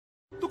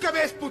¿Tú qué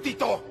ves,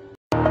 putito?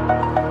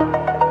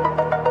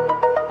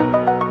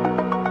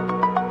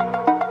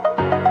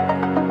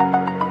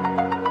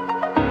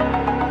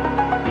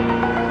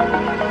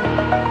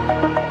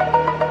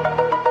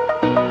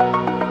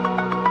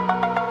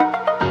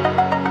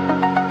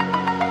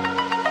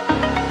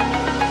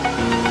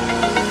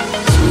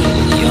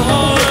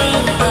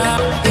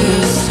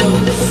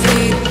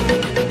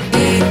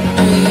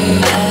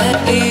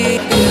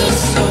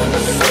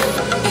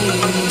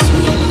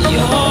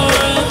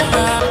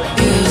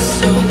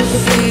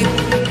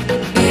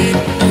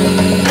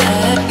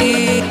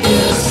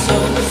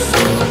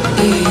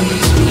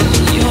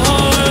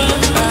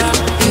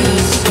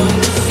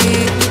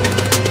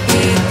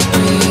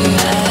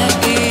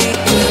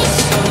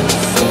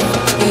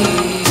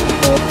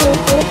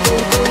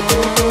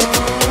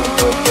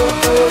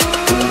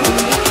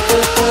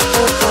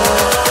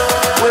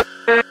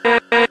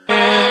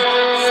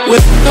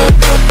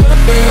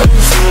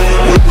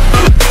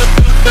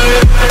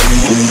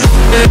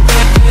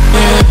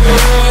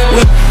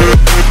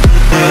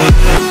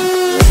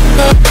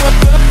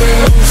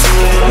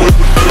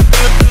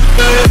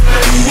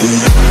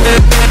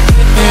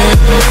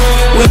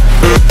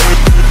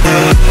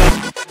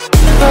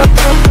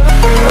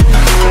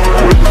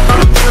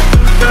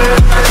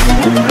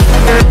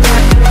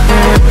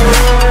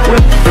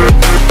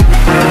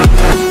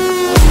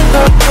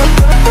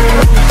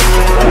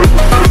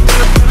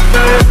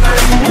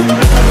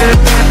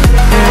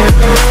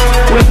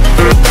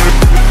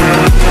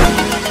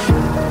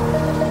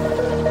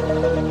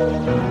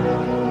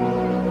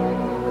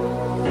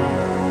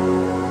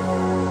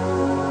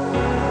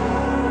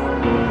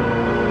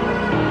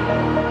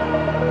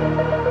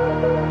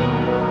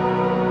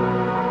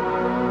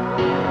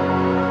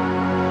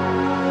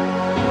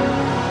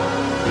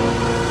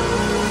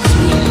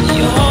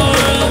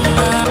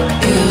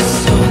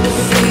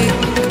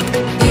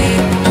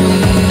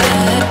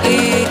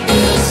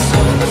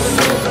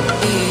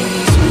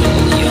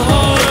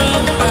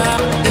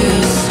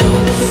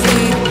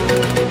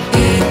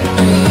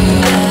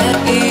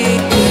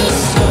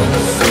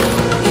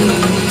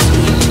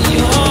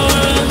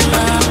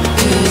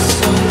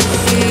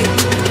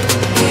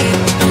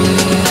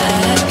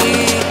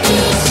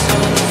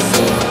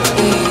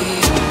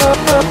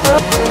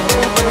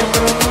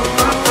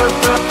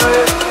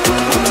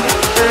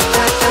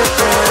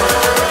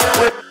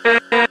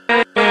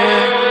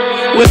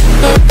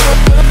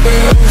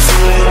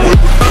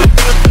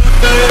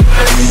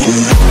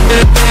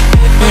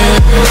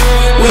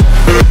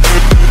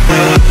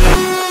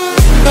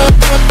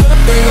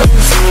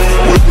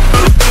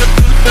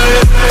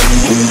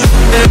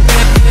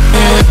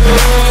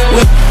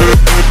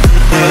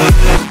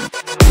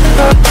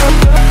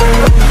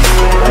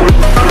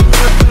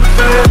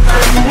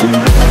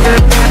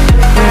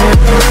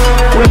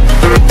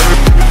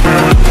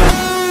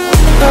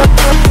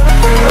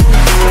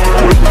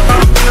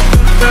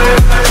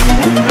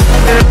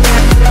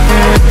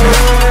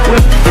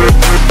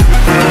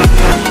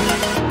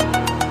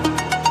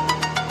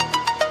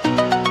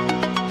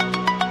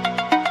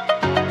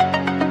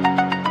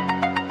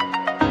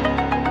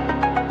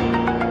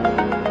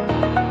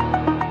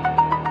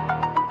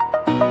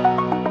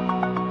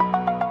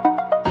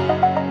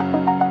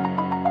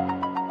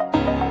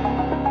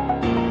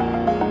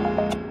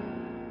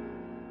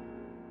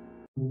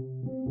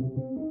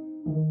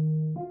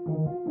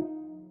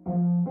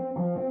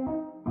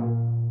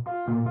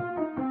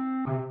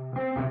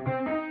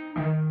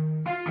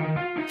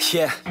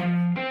 Yeah,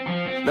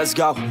 let's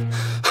go.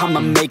 I'ma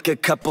make a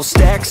couple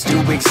stacks, do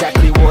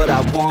exactly what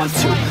I want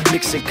to.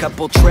 Mix a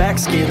couple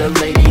tracks, get a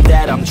lady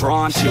that I'm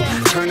drawn to.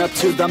 Turn up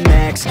to the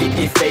max, get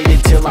me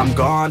faded till I'm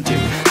gone, dude.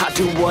 I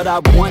do what I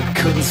want,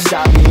 couldn't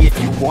stop me if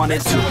you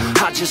wanted to.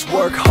 I just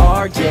work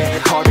hard, yeah,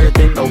 harder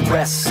than the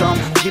rest. Some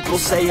people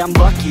say I'm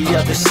lucky,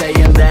 others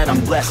saying that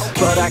I'm blessed.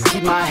 But I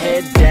keep my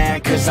head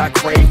down, cause I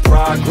crave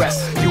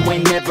progress. You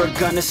ain't never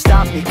gonna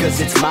stop me, cause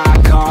it's my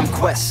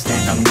conquest.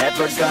 And I'm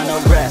never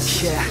gonna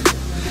rest, yeah.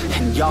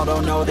 And y'all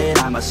don't know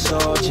that I'm a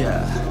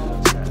soldier.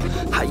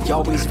 I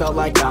always felt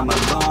like I'm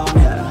alone,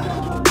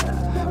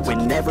 yeah.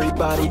 When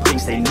everybody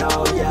thinks they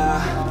know, yeah.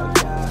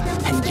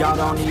 And y'all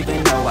don't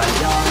even know I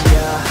own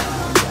ya.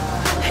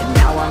 And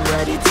now I'm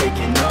ready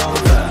taking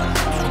over,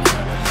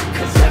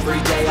 cause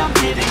every day I'm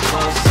getting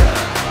closer.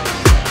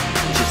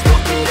 Just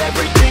look at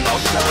everything I'll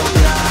show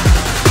ya.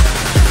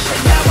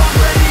 And now I'm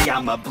ready,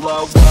 I'ma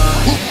blow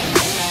up.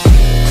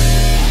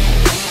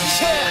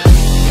 Yeah.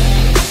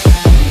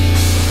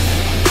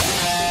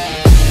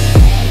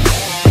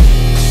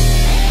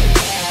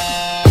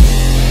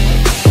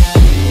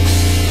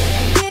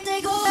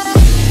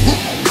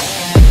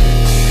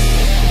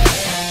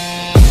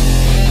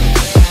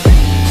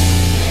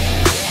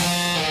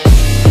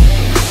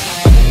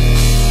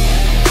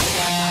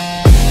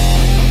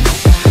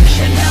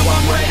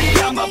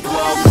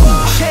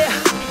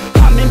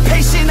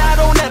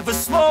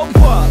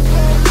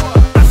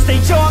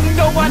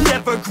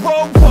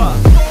 Grow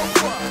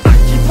up.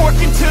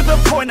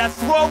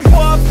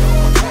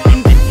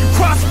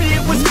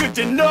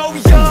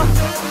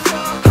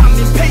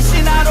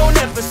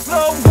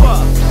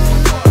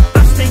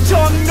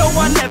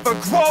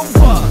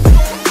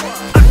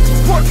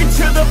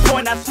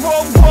 when I throw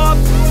up.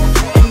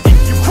 And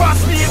if you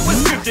cross me, it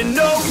was good to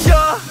know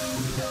ya.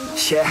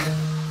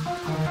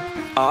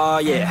 Yeah, oh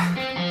yeah,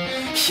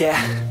 yeah.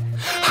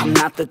 I'm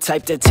not the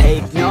type to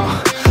take no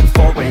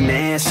for an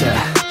answer.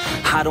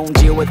 I don't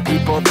deal with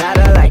people that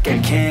are like a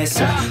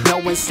cancer. No,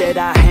 instead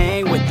I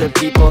hang with the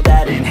people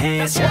that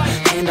enhance ya.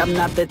 And I'm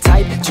not the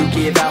type to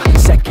give out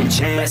second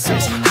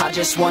chances. I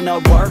just wanna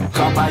work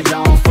on my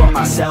own for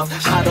myself.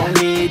 I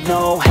don't need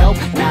no help,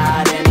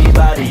 not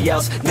anybody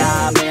else.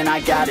 Nah man,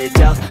 I got it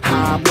dealt.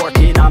 I'm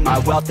working on my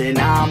wealth and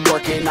I'm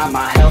working on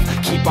my health.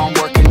 Keep on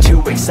working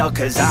to excel,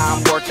 cause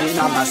I'm working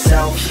on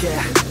myself.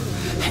 Yeah,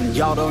 and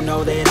y'all don't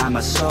know that I'm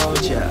a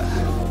soldier.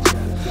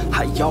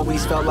 I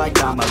always felt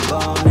like I'm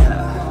alone,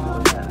 yeah.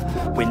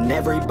 When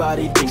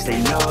everybody thinks they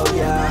know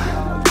ya,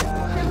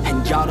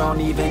 and y'all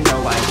don't even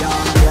know I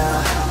own ya.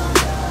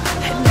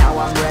 And now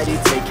I'm ready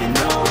taking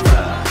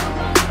over,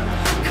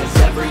 cause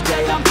every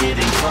day I'm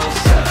getting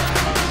closer.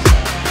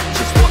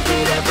 Just look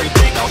at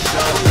everything I'll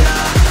show ya.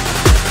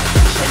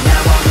 And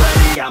now I'm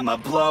ready, I'ma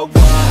blow up.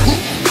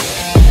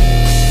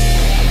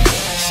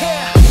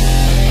 Yeah.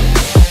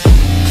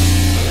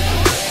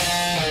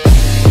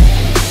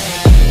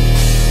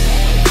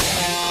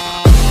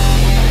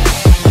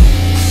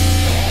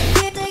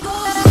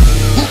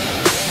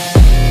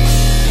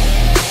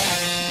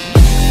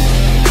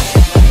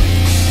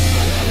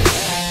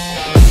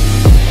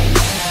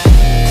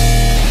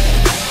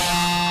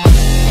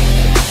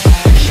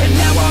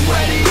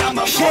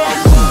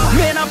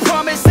 Man, I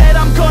promise that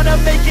I'm gonna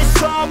make it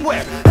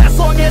somewhere. As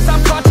long as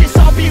I'm conscious,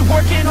 I'll be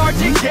working hard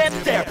to get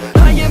there.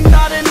 I am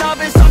not a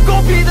novice, I'm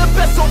gonna be the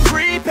best, so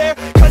prepare.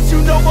 Cause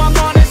you know I'm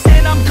honest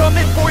and I'm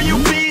coming for you,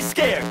 be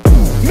scared.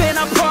 Man,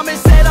 I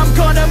promise that I'm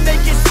gonna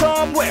make it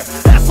somewhere.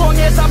 As long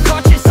as I'm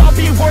conscious, I'll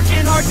be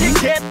working hard to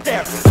get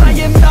there. I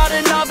am not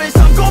a novice,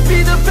 I'm gonna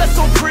be the best,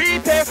 so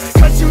prepare.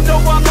 Cause you know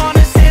I'm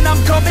honest and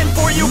I'm coming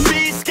for you,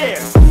 be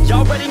scared.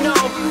 Y'all already know.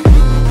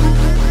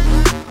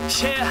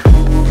 Yeah,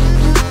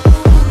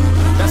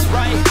 that's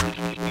right.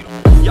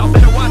 Y'all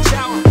better watch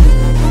out.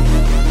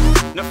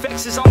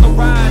 NFX is on the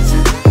rise.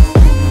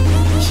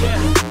 Yeah.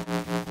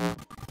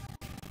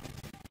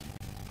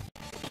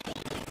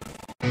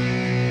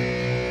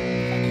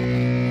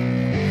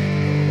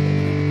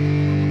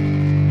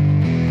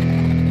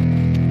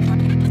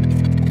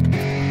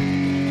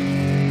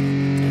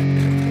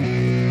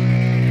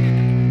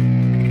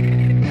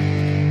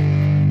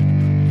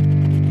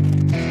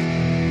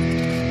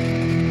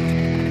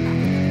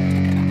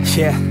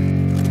 Yeah,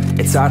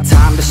 it's our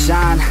time to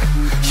shine.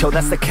 Yo,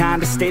 that's the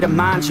kind of state of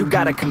mind you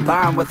gotta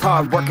combine with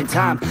hard work and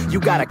time. You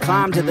gotta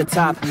climb to the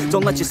top.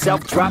 Don't let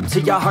yourself drop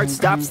till your heart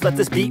stops. Let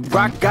this beat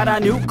rock. Got a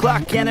new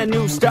clock and a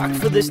new stock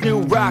for this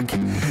new rock.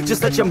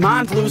 Just let your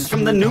mind loose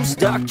from the new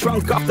stock.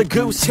 Drunk off the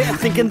goose, yeah.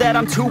 Thinking that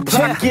I'm too pop,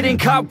 yeah. Getting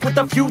caught with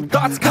a few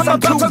thoughts, cause I'm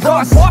too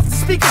lost. Off the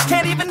speakers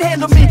can't even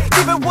handle me.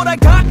 Giving what I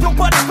got,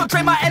 nobody's gonna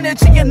drain my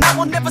energy. And I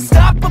will never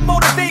stop, I'm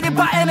motivated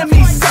by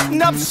enemies.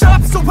 Setting up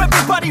shop so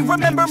everybody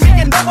remember me.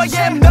 And no, I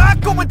am not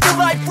going through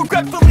life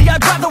regretfully.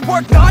 I'd rather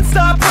work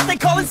non-stop, what they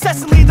call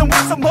incessantly, than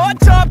work some odd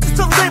job just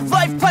to live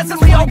life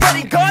pleasantly.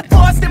 Already got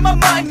lost in my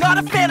mind, not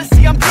a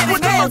fantasy, I'm getting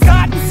with all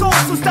forgotten souls,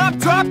 so stop,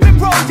 drop,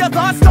 and roll. You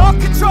lost all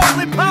control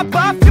and pop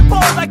off your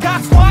ball. I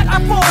got squat, I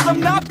fold, I'm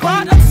not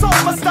bought, I'm sold.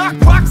 My stock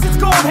rocks, it's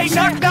gold. Hey,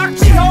 knock, knock,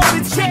 she home,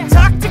 it's shit,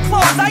 talk to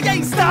close. I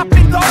ain't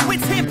stopping though,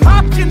 it's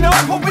hip-hop, you know.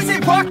 Or is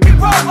it rock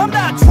and roll? I'm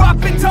not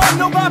dropping down,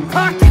 no, my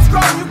pocket's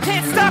grown. You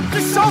can't stop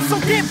the show, so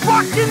get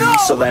rockin' on.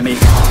 So let me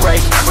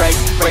break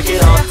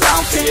it all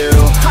down for you.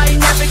 I ain't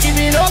never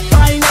giving up,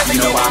 I ain't never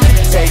giving up.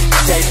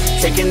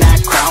 Taking that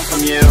crown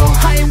from you.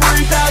 I ain't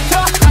worried about you,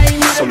 I ain't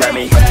never. So let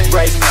me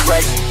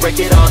break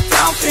it all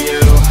down for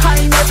you. I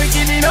ain't never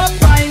giving up,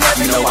 I ain't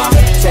never giving up.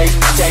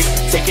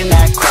 Taking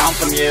that crown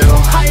from you.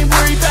 I ain't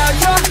worried about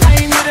you, I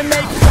ain't here to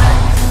make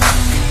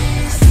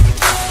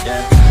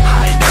yeah.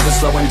 I ain't never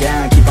slowing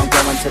down, keep on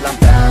going till I'm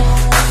down.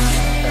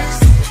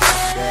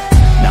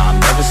 No, I'm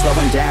never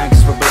slowing down,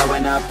 cause we're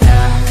blowing up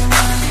now.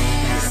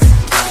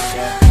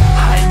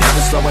 I ain't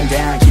never slowing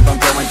down, keep on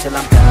going till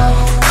I'm down.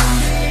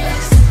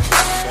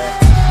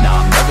 No,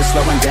 I'm never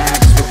slowing down,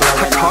 cause we're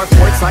blowing up. Hard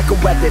words like a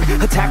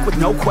weapon, attack with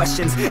no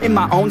questions. In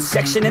my own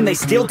section and they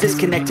still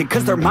disconnected,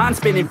 cause their mind's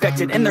been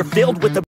infected and they're filled with the